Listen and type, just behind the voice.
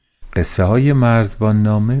قصه های مرزبان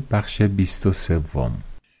نامه بخش 23.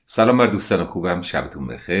 سلام بر دوستان خوبم، شبتون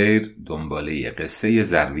بخیر. دنباله قصه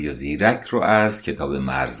ضروی و زیرک رو از کتاب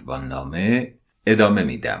مرزبان نامه ادامه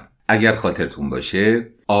میدم. اگر خاطرتون باشه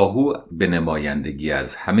آهو به نمایندگی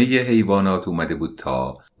از همه حیوانات اومده بود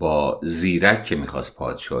تا با زیرک که میخواست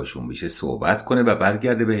پادشاهشون بشه صحبت کنه و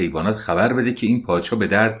برگرده به حیوانات خبر بده که این پادشاه به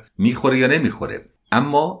درد میخوره یا نمیخوره.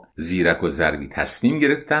 اما زیرک و ضروی تصمیم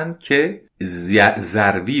گرفتن که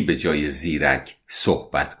ضروی به جای زیرک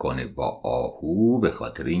صحبت کنه با آهو، به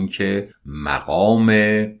خاطر اینکه مقام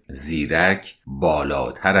زیرک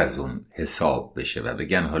بالاتر از اون حساب بشه و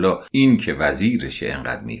بگن حالا این که وزیرشه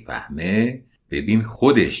انقدر میفهمه، ببین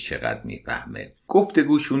خودش چقدر میفهمه.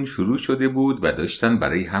 گفتگوشون شروع شده بود و داشتن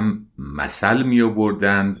برای هم مثل می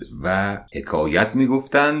آوردند و حکایت می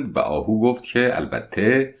گفتند و آهو گفت که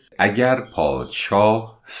البته اگر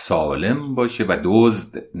پادشاه سالم باشه و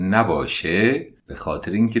دزد نباشه، به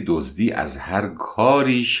خاطر اینکه دزدی از هر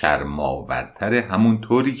کاری شرم‌آورتره، همون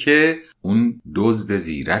طوری که اون دزد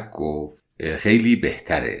زیرک گفت خیلی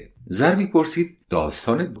بهتره. ضروی پرسید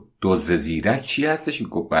داستان دزد زیرک چی هستش؟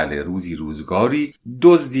 گفت بله، روزی روزگاری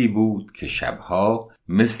دزدی بود که شبها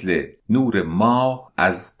مثل نور ماه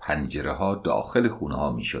از پنجره ها داخل خونه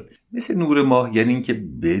ها می شد. مثل نور ماه یعنی این که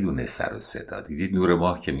بدون سر و صدا. دیدید نور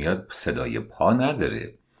ماه که میاد صدای پا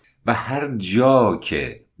نداره و هر جا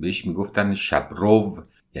که بهش می گفتن شب رو،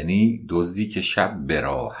 یعنی دزدی که شب به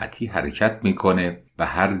راحتی حرکت میکنه و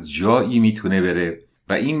هر جایی میتونه بره.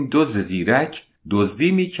 و این دزد زیرک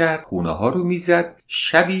دزدی میکرد، خونه ها رو میزد.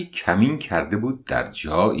 شبی کمین کرده بود در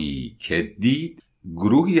جایی که دید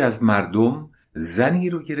گروهی از مردم زنی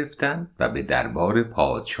رو گرفتند و به دربار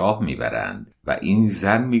پادشاه میبرند و این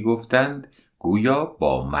زن میگفتند گویا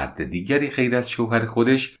با مرد دیگری غیر از شوهر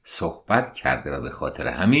خودش صحبت کرده و به خاطر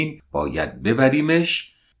همین باید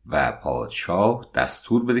ببریمش و پادشاه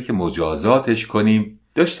دستور بده که مجازاتش کنیم.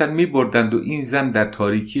 داشتن میبردند و این زن در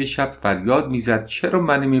تاریکی شب فریاد میزد چرا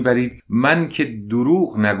منو میبرید؟ من که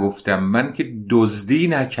دروغ نگفتم، من که دزدی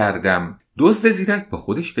نکردم. دزد زیرک با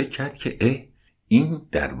خودش فکر کرد که این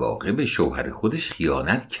در واقع به شوهر خودش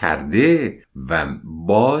خیانت کرده و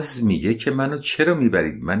باز میگه که منو چرا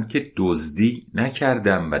میبرید؟ من که دزدی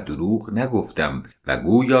نکردم و دروغ نگفتم. و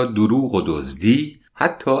گویا دروغ و دزدی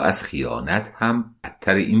حتی از خیانت هم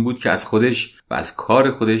بدتر این بود که از خودش و از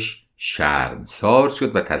کار خودش شرمسار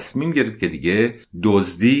شد و تصمیم گرفت که دیگه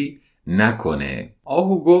دزدی نکنه.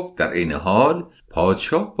 آهو گفت در این حال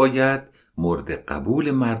پادشاه باید مورد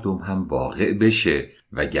قبول مردم هم واقع بشه،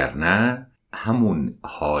 وگرنه همون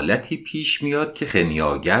حالتی پیش میاد که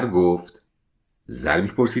خنیاگر گفت. ضروی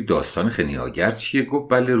پرسید داستان خنیاگر چیه؟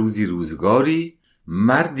 گفت بله، روزی روزگاری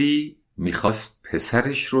مردی میخواست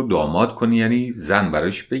پسرش رو داماد کنه، یعنی زن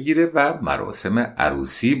براش بگیره و مراسم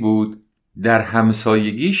عروسی بود. در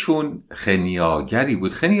همسایگیشون خنیاگری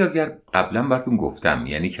بود. خنیاگر قبلا براتون گفتم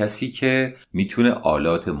یعنی کسی که میتونه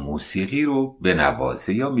آلات موسیقی رو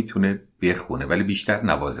بنوازه یا میتونه بخونه، ولی بیشتر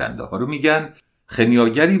نوازنده ها رو میگن.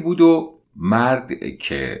 خنیاگری بود و مرد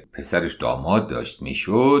که پسرش داماد داشت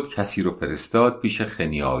میشد کسی رو فرستاد پیش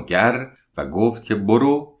خنیاگر و گفت که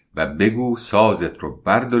برو و بگو سازت رو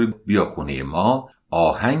برداری بیا خونه ما،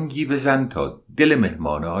 آهنگی بزن تا دل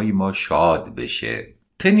مهمانهای ما شاد بشه.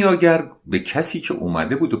 خنیاگر به کسی که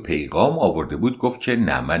اومده بود و پیغام آورده بود گفت که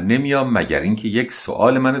نه، من نمیام مگر اینکه یک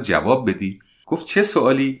سوال منو جواب بدی. گفت چه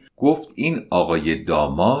سوالی؟ گفت این آقای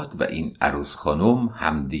داماد و این عروس خانم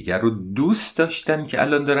همدیگر رو دوست داشتن که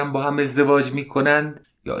الان دارن با هم ازدواج میکنند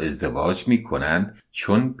یا ازدواج میکنند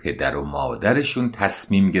چون پدر و مادرشون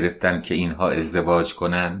تصمیم گرفتن که اینها ازدواج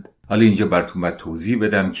کنند؟ حالا اینجا براتون باید توضیح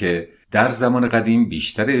بدم که در زمان قدیم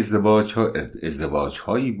بیشتر ازدواج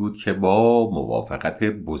هایی بود که با موافقت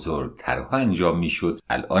بزرگترها انجام می شد.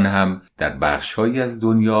 الان هم در بخش‌هایی از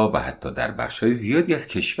دنیا و حتی در بخش‌های زیادی از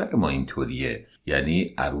کشور ما اینطوریه،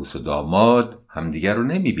 یعنی عروس و داماد همدیگر رو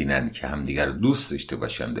نمی بینن که همدیگر رو دوست داشته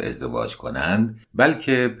باشند و ازدواج کنند،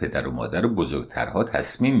 بلکه پدر و مادر بزرگترها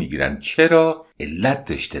تصمیم می گیرن. چرا؟ علت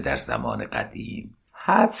داشته در زمان قدیم.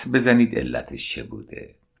 حدس بزنید علتش چه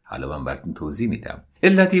بوده؟ حالا من براتون توضیح میدم.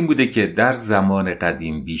 علت این بوده که در زمان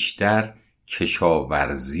قدیم بیشتر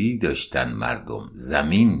کشاورزی داشتن مردم،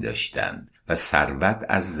 زمین داشتن و ثروت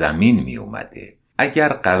از زمین می اومده. اگر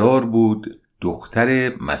قرار بود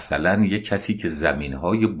دختر مثلا یک کسی که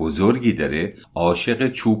زمینهای بزرگی داره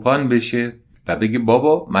عاشق چوپان بشه و بگه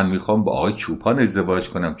بابا من میخوام با آقای چوپان ازدواج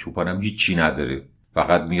کنم، چوپانم هیچی نداره،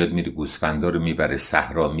 فقط میاد میره گوسفندا رو میبره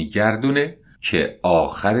صحرا میگردونه که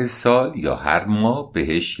آخر سال یا هر ماه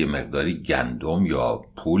بهش یه مقداری گندم یا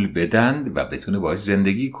پول بدند و بتونه باهاش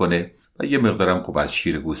زندگی کنه و یه مقدارم خب از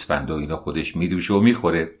شیر گوسفند و اینا خودش میدوشه و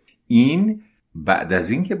میخوره. این بعد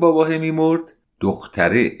از این که باباه میمرد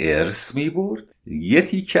دختره ارث میبرد، یه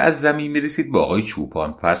تیکه از زمین میرسید با آقای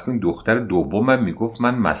چوپان. فرض کنید دختر دومم میگفت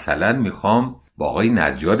من مثلا میخوام با آقای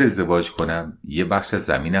نجار ازدواج کنم، یه بخش از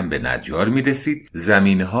زمینم به نجار میرسید.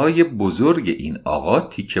 زمینهای بزرگ این آقا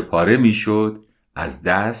تیکه پاره میشد، از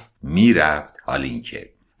دست میرفت. حال این که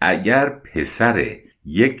اگر پسر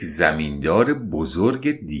یک زمیندار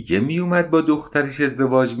بزرگ دیگه می اومد با دخترش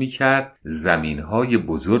ازدواج می کرد، زمینهای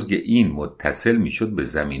بزرگ این متصل می شد به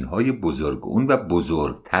زمینهای بزرگ اون و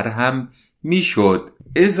بزرگتر هم می شد.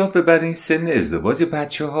 اضافه بر این سن ازدواج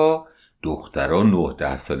بچه ها، دخترها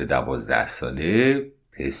 9-10 ساله 12 ساله،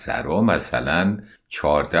 پسرها مثلا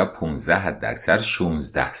 14-15 حداکثر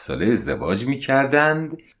 16 ساله ازدواج می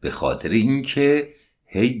کردند، به خاطر اینکه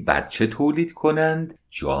هی بچه تولید کنند.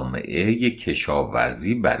 جامعه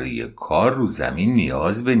کشاورزی برای کار رو زمین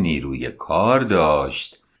نیاز به نیروی کار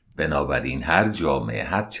داشت. بنابراین هر جامعه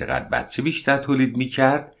هر چقدر بچه بیشتر تولید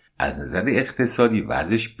میکرد، از نظر اقتصادی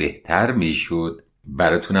وضعش بهتر میشد.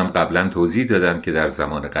 براتونم قبلا توضیح دادم که در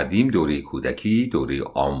زمان قدیم دوره کودکی دوره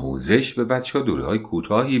آموزش به بچه ها دوره های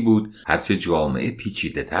کوتاهی بود. هرچه جامعه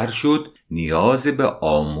پیچیده تر شد نیاز به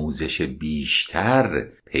آموزش بیشتر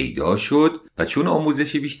پیدا شد و چون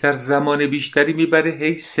آموزش بیشتر زمان بیشتری میبره،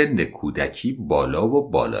 هی سن کودکی بالا و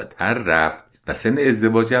بالاتر رفت و سن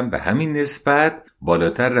ازدواج هم به همین نسبت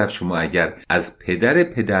بالاتر رفت. شما اگر از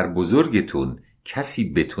پدر بزرگتون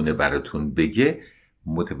کسی بتونه براتون بگه،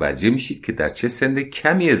 متوجه میشید که در چه سن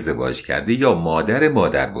کمی ازدواج کرده، یا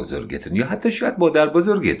مادر بزرگتون یا حتی شاید مادر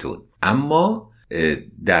بزرگتون. اما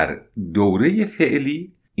در دوره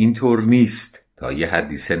فعلی اینطور نیست، تا یه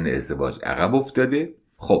حدی سن ازدواج عقب افتاده.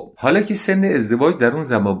 خب حالا که سن ازدواج در اون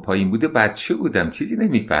زمان پایین بوده، بچه بودن، چیزی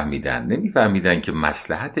نمیفهمیدن که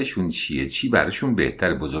مصلحتشون چیه، چی براشون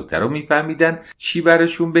بهتر. بزرگترها میفهمیدن چی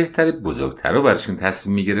براشون بهتره، بزرگترها براشون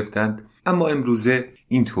تصمیم میگرفتن. اما امروزه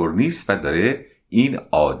اینطور نیست و داره این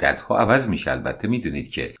عادت ها عوض میشه. البته میدونید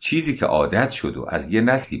که چیزی که عادت شد و از یه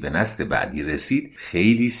نسلی به نسل بعدی رسید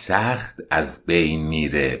خیلی سخت از بین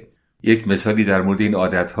میره. یک مثالی در مورد این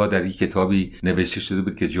عادت ها در یک کتابی نوشته شده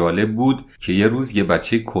بود که جالب بود، که یه روز یه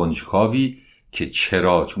بچه کنجکاوی که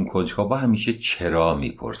چرا، چون کنجکاوا همیشه چرا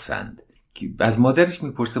میپرسند، از مادرش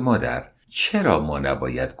میپرسه مادر چرا ما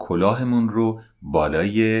نباید کلاهمون رو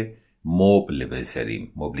بالای مبل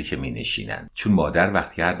بذاریم، مبلی که می نشینن. چون مادر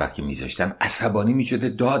هر وقتی میذاشتن عصبانی میشده،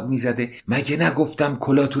 داد میزده مگه نگفتم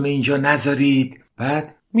کلاتون اینجا نذارید.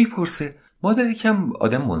 بعد میپرسه، مادر یکم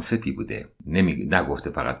آدم منصفی بوده، نگفته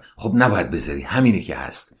فقط خب نباید بذاری، همینه که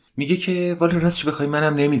هست. میگه که والا راستش بخوای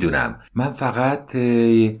منم نمیدونم، من فقط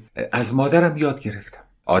از مادرم یاد گرفتم،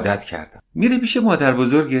 عادت کردم. میره پیش مادر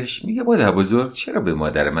بزرگش، میگه مادر بزرگ چرا به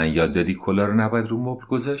مادر من یاد دادی کلا رو نباید رو مبل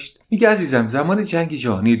گذاشت؟ میگه عزیزم زمان جنگ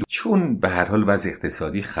جهانی چون به هر حال وضع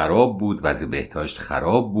اقتصادی خراب بود، وضع بهداشت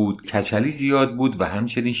خراب بود، کچلی زیاد بود و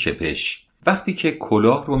همچنین شپش. وقتی که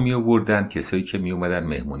کلاه رو می آوردن، کسایی که می اومدن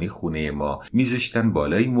مهمونی خونه ما میذاشتن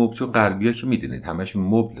بالای مبل، چون غربیا که میدونید همشون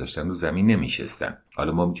مبل داشتن، رو زمین نمیشستن.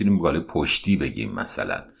 حالا ما میتونیم بالای پشتی بگیم،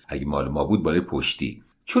 مثلا اگه مال ما بود بالای پشتی،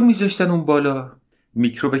 چون میذاشتن اون بالا،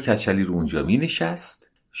 میکروب کچلی رو اونجا می نشست.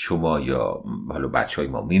 شما یا حالا بچهای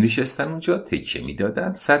ما می نشستن اونجا، تکه می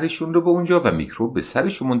دادن سرشون رو به اونجا و میکروب به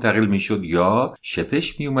سرشون منتقل می شد یا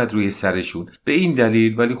شپش می اومد روی سرشون. به این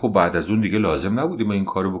دلیل، ولی خب بعد از اون دیگه لازم نبودیم این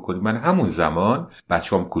کارو بکنیم. من همون زمان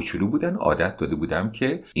بچه‌ام کوچولو بودن، عادت داده بودم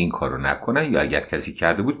که این کارو نکنن، یا اگر کسی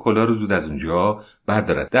کرده بود کلاه رو زود از اونجا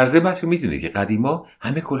بردارن. در ضمن بچه‌ها میدونید که قدیما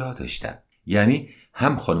همه کلاه داشتن، یعنی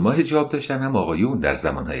هم خانم‌ها حجاب داشتن هم آقایون. در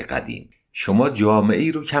زمانهای قدیم شما جامعه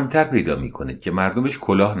ای رو کمتر پیدا میکنید که مردمش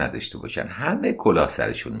کلاه نداشته باشن، همه کلاه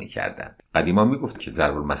سرشون میکردن. قدیما میگفت که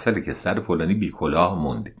ضرب المثل که سر فلانی بی کلاه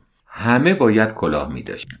موند، همه باید کلاه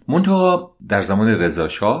میداشت. منتها در زمان رضا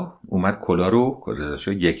شاه اومد کلاه رو، رضا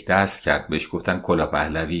شاه یک دست کرد، بهش گفتن کلاه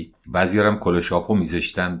پهلوی. بعضی‌ها هم کلاه شاپو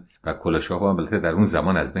میذاشتن و کلاه شاپو هم البته در اون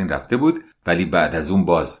زمان از بین رفته بود، ولی بعد از اون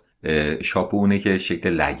باز شاپو اونه که شکل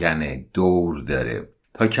لگن دور داره.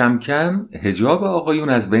 تا کم کم حجاب آقایون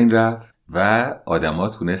از بین رفت و آدما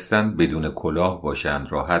تونستن بدون کلاه باشند،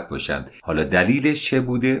 راحت باشند. حالا دلیلش چه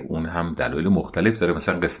بوده؟ اون هم دلایل مختلف داره.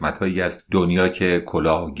 مثلا قسمت‌هایی از دنیا که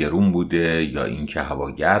کلاه گرون بوده یا اینکه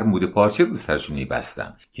هوا گرم بوده، پارچه رو سرشون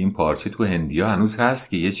می‌بستن، که این پارچه تو هندیا هنوز هست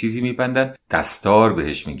که یه چیزی می‌بندن، دستار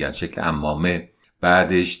بهش میگن، شکل عمامه.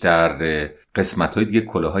 بعدش در قسمت‌های دیگه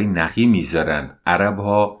کلاه‌های نخی میذارن.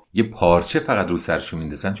 عرب‌ها یه پارچه فقط رو سرشون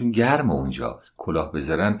میندازن چون گرم اونجا، کلاه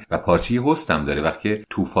بذارن. و پارچه یه حست هم داره، وقتی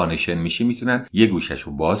طوفان شن میشه میتونن یه گوشش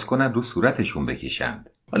رو باز کنن رو صورتشون بکشن.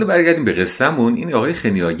 حالا برگردیم به قصه‌مون. این آقای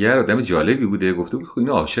خنیاگر آدم جالبی بوده، گفته بود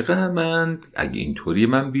اینا عاشق همن، اگه اینطوری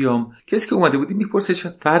من بیام. کسی که اومده بودی میپرسه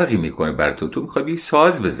چه فرقی میکنه بر تو میخوای بی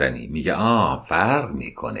ساز بزنی؟ میگه فرق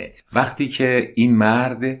میکنه وقتی که این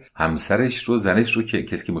مرد همسرش رو، زنش رو، که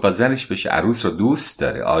کسی که میخواد زنش بشه، عروس رو دوست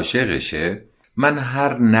داره، عاشقشه، من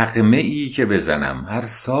هر نغمه ای که بزنم، هر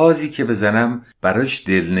سازی که بزنم براش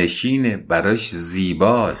دلنشینه، براش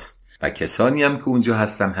زیباست. و کسانی هم که اونجا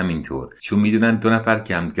هستن همینطور، چون میدونن دو نفر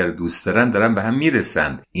که همدیگر دوست دارن به هم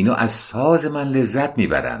میرسند، اینا از ساز من لذت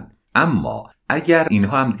میبرند. اما اگر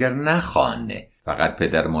اینها همدیگر نخوانه، فقط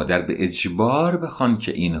پدر مادر به اجبار بخوان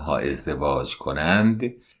که اینها ازدواج کنند،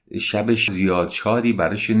 شبش زیاد شادی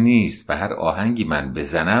براش نیست و هر آهنگی من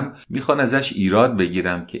بزنم میخوان ازش ایراد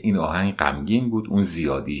بگیرم که این آهنگ غمگین بود، اون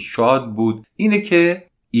زیادی شاد بود. اینه که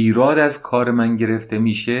ایراد از کار من گرفته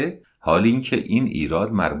میشه، حال این که این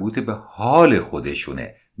ایراد مربوط به حال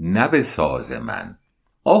خودشونه، نه به ساز من.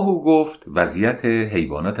 آهو گفت وضعیت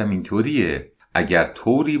حیوانات هم اینطوریه. اگر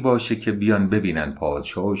طوری باشه که بیان ببینن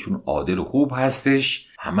پادشاهشون عادل و خوب هستش،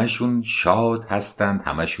 همشون شاد هستند،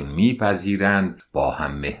 همشون میپذیرند، با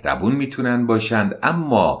هم مهربون میتونن باشند.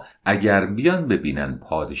 اما اگر بیان ببینن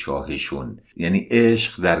پادشاهشون، یعنی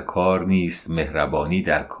عشق در کار نیست، مهربانی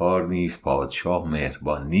در کار نیست، پادشاه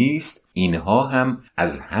مهربان نیست، اینها هم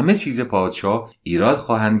از همه چیز پادشاه ایراد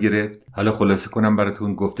خواهند گرفت. حالا خلاصه کنم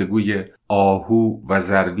براتون، گفتگوی آهو و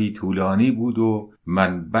زروی طولانی بود و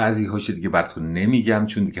من بعضی هاشو دیگه براتون نمیگم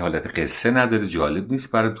چون دیگه حالت قصه نداره، جالب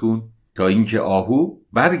نیست براتون. تا اینکه آهو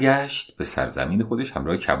برگشت به سرزمین خودش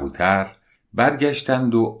همراه کبوتر.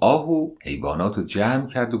 برگشتند و آهو حیوانات رو جمع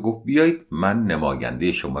کرد و گفت بیایید من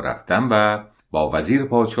نماینده شما رفتم و با وزیر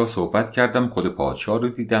پادشاه صحبت کردم، خود پادشاه رو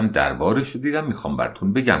دیدم، دربارش رو دیدم، میخوام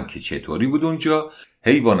براتون بگم که چطوری بود اونجا.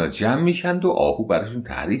 حیوانات جمع میشند و آهو براشون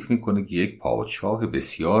تعریف میکنه که یک پادشاه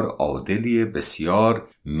بسیار عادلیه، بسیار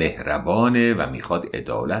مهربانه و میخواد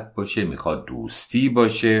عدالت باشه، میخواد دوستی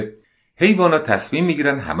باشه. حیوانات تصمیم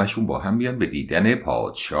میگیرن همشون با هم بیان به دیدن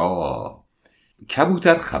پادشاه.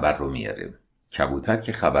 کبوتر خبر رو میاره. کبوتر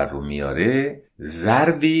که خبر رو میاره،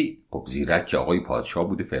 زروی، خب زیرک که آقای پادشاه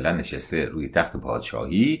بوده، فعلا نشسته روی تخت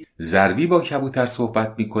پادشاهی، زروی با کبوتر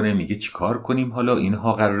صحبت میکنه، میگه چیکار کنیم حالا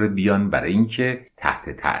اینها قراره بیان، برای اینکه تحت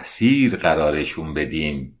تأثیر قرارشون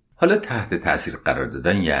بدیم. حالا تحت تأثیر قرار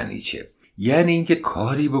دادن یعنی چه؟ یعنی اینکه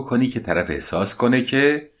کاری بکنی که طرف احساس کنه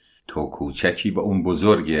که تو کوچکی با اون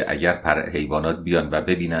بزرگه. اگر حیوانات بیان و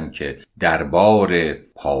ببینن که دربار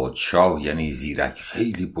پادشاه یعنی زیرک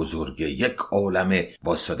خیلی بزرگه، یک عالمه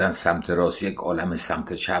واسدن سمت راست، یک عالمه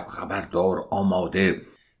سمت چپ، خبردار آماده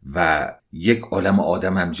و یک عالم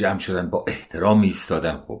آدم هم جمع شدن با احترام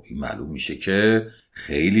ایستادن، خب این معلوم میشه که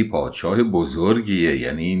خیلی پادشاه بزرگیه،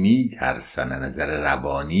 یعنی میترسن، از نظر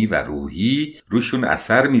روانی و روحی روشون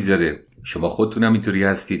اثر میذاره. شما خودتون هم اینطوری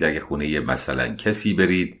هستید. اگه خونه مثلا کسی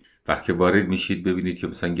برید، وقتی وارد میشید ببینید که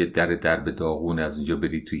مثلا یه در به داغونه، از اونجا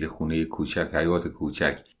برید توی خونه کوچک، حیاط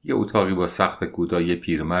کوچک، یه اتاقی با سقف کوتاه، یه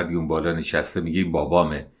پیرمردی اون بالا نشسته، میگه این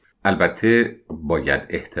بابامه. البته باید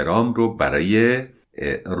احترام رو برای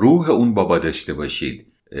روح اون بابا داشته باشید.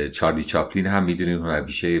 چارلی چاپلین هم میدونید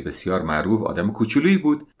هنرپیشه بسیار معروف، آدم کوچولویی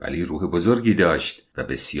بود ولی روح بزرگی داشت و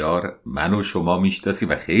بسیار من و شما میشناسیم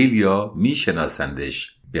و خیلیا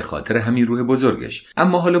میشناسندش به خاطر همین روح بزرگش.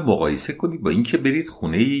 اما حالا مقایسه کنید با اینکه برید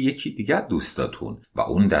خونه یکی دیگر دوستاتون و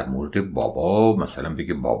اون در مورد بابا مثلا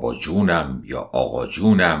بگه بابا جونم یا آقا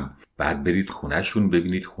جونم، بعد برید خونهشون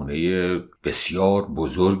ببینید خونه بسیار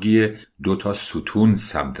بزرگیه، 2 ستون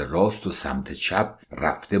سمت راست و سمت چپ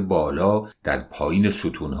رفته بالا، در پایین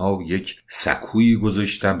ستونها یک سکویی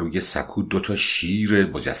گذاشتن، روی سکو 2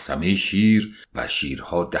 شیر، مجسمه شیر و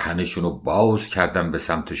شیرها دهنشون رو باز کردن به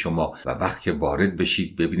سمت شما و وقتی که وارد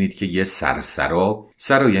بشید ببینید که یه سرا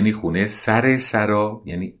یعنی خونه، سرا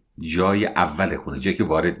یعنی جای اول خونه، جایی که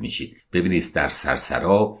وارد میشید ببینید در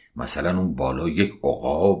سرسرا مثلا اون بالا یک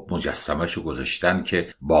عقاب مجسمه‌شو گذاشتن که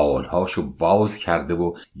بالهاشو باز کرده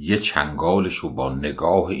و یه چنگالشو با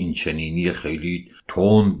نگاه این چنینی خیلی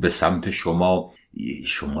تند به سمت شما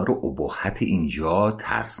رو ابهت اینجا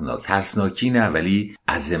ترسناکی نه ولی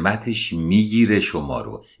عظمتش میگیره، شما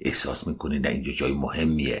رو احساس میکنه نه اینجا جای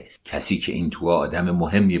مهمیه، کسی که این تو آدم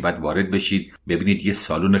مهمیه. بعد وارد بشید ببینید یه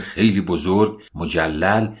سالن خیلی بزرگ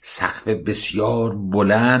مجلل، سقف بسیار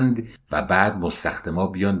بلند و بعد مستخدما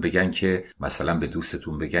بیان بگن که مثلا به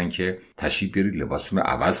دوستتون بگن که تشریف بیارید لباستون رو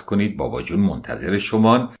عوض کنید، بابا جون منتظر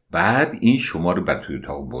شمان. بعد این شما رو بر توی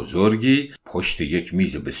اتاق بزرگی پشت یک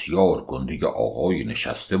میز بسیار گنده آقای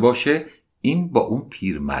نشسته باشه. این با اون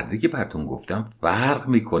پیرمرده که براتون گفتم فرق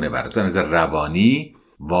میکنه، براتون از روانی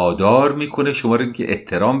وادار میکنه شما رو که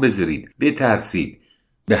احترام بذارید، بترسید.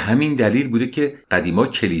 به همین دلیل بوده که قدیما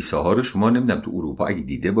کلیساها رو شما نمیدونم تو اروپا اگه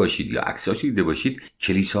دیده باشید یا عکساش دیده باشید،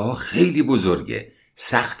 کلیساها خیلی بزرگه،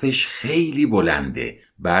 سقفش خیلی بلنده،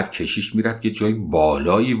 بعد کشیش میرفت که جای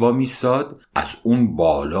بالایی وامیستاد، از اون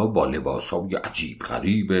بالا با لباسای عجیب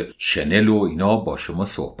غریب شنل و اینا با شما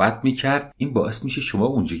صحبت میکرد. این باعث میشه شما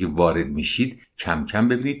اونجا که وارد میشید کم کم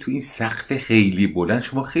ببینید تو این سقف خیلی بلند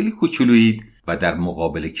شما خیلی کوچولویید و در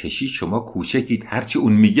مقابل کشیش شما کوچکید، هرچی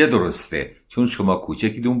اون میگه درسته، چون شما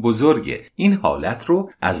کوچکید اون بزرگه. این حالت رو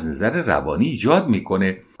از نظر روانی ایجاد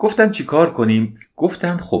میکنه. گفتن چی کار کنیم؟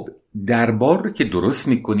 گفتن خب دربار رو که درست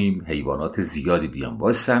میکنیم، حیوانات زیادی بیان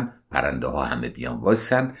واسن، پرنده ها همه بیان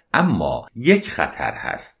واسن، اما یک خطر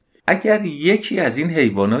هست. اگر یکی از این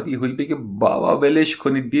حیوانات یهویی بگه بابا ولش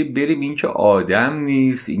کنید بریم، این که آدم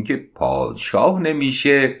نیست، این که پادشاه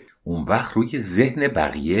نمیشه، اون وقت روی ذهن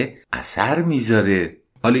بقیه اثر میذاره.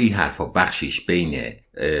 حالا این حرفا بخشش بین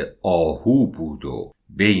آهو بود و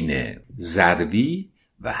بین زروی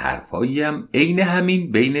و حرفایی هم عین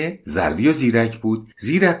همین بین زروی و زیرک بود.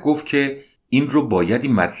 زیرک گفت که این رو باید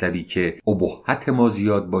این مطلبی که ابهت ما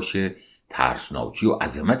زیاد باشه، ترسناکی و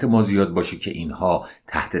عظمت ما زیاد باشه که اینها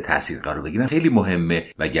تحت تاثیر قرار بگیرن خیلی مهمه،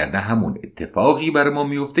 وگرنه همون اتفاقی برای ما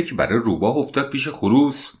میفته که برای روباه افتاد پیش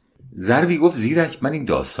خروس. زروی گفت زیرک من این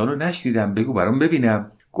داستان رو نشنیدم، بگو برام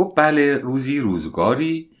ببینم. گفت بله، روزی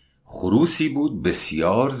روزگاری خروسی بود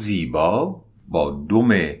بسیار زیبا با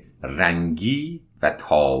دم رنگی و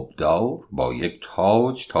تابدار، با یک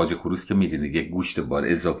تاج خروس که میدونید یک گوشت بار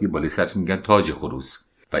اضافی بالای سرش میگن تاج خروس،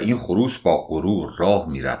 و این خروس با غرور راه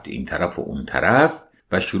میرفت این طرف و اون طرف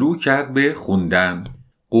و شروع کرد به خوندن.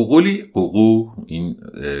 قوقلی قوقو، این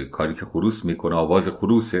کاری که خروس میکنه، آواز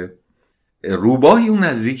خروسه. روباهی اون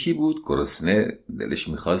نزدیکی بود، گرسنه، دلش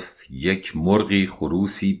میخواست یک مرغی،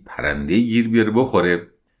 خروسی، پرنده گیر بیاره بخوره.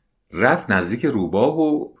 رفت نزدیک روباه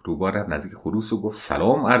و روباه رفت نزدیک خروس و گفت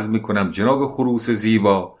سلام عرض میکنم جناب خروس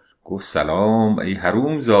زیبا. گفت سلام ای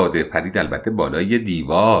حروم زاده. پرید البته بالای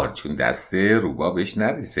دیوار چون دست روباه بهش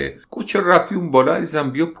نرسه. گفت چرا رفتی اون بالا عزیزم،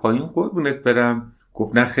 بیا پایین قربونت برم.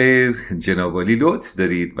 گفت نه خیر جناب عالی لطف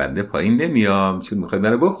دارید، بنده پایین نمیام چون میخوای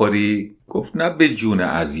منو بخوری. گفت نه به جون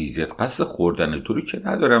عزیزت، قصد خوردن تو رو که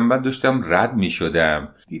ندارم، من داشتم رد میشدم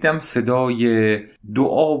دیدم صدای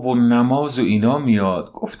دعا و نماز و اینا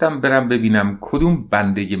میاد، گفتم برم ببینم کدوم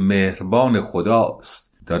بنده مهربان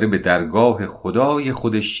خداست داره به درگاه خدای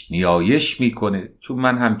خودش نیایش میکنه، چون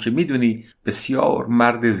من هم که میدونی بسیار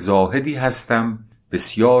مرد زاهدی هستم،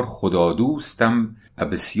 بسیار خدا دوستم و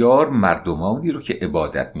بسیار مردمانی رو که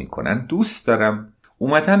عبادت میکنن دوست دارم.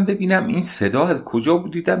 اومدم ببینم این صدا از کجا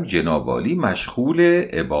بود، دیدم جناب عالی مشغول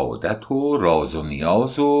عبادت و راز و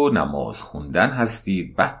نیاز و نماز خوندن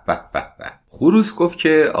هستید. به به به به. خروس گفت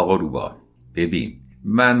که آقا روباه ببین،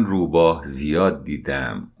 من روباه زیاد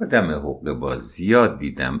دیدم، آدم حقه باز زیاد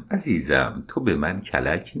دیدم، عزیزم تو به من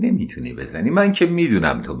کلک نمیتونی بزنی، من که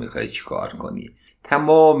میدونم تو میخوای چی کار کنی،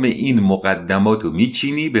 تمام این مقدماتو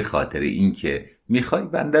میچینی به خاطر اینکه میخوای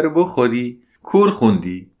بنده رو بخوری، کور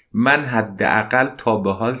خوندی. من حداقل تا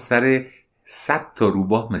به حال سر 100 تا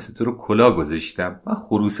روباه مثل تو رو کلا گذاشتم، من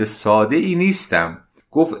خروس ساده ای نیستم.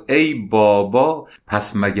 گفت ای بابا،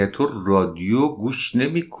 پس مگه تو رادیو گوش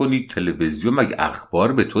نمی کنی، تلویزیون مگه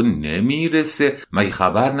اخبار به تو نمیرسه، مگه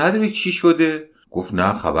خبر نداری چی شده؟ گفت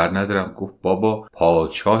نه خبر ندارم. گفت بابا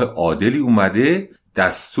پادشاه عادلی اومده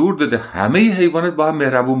دستور داده همه حیوانات با هم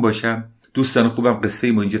مهربون باشن. دوستان خوبم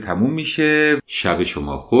قصه ما اینجا تموم میشه، شب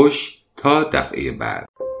شما خوش تا دفعه بعد.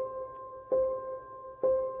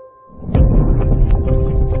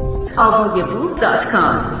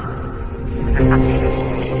 آوایبو.com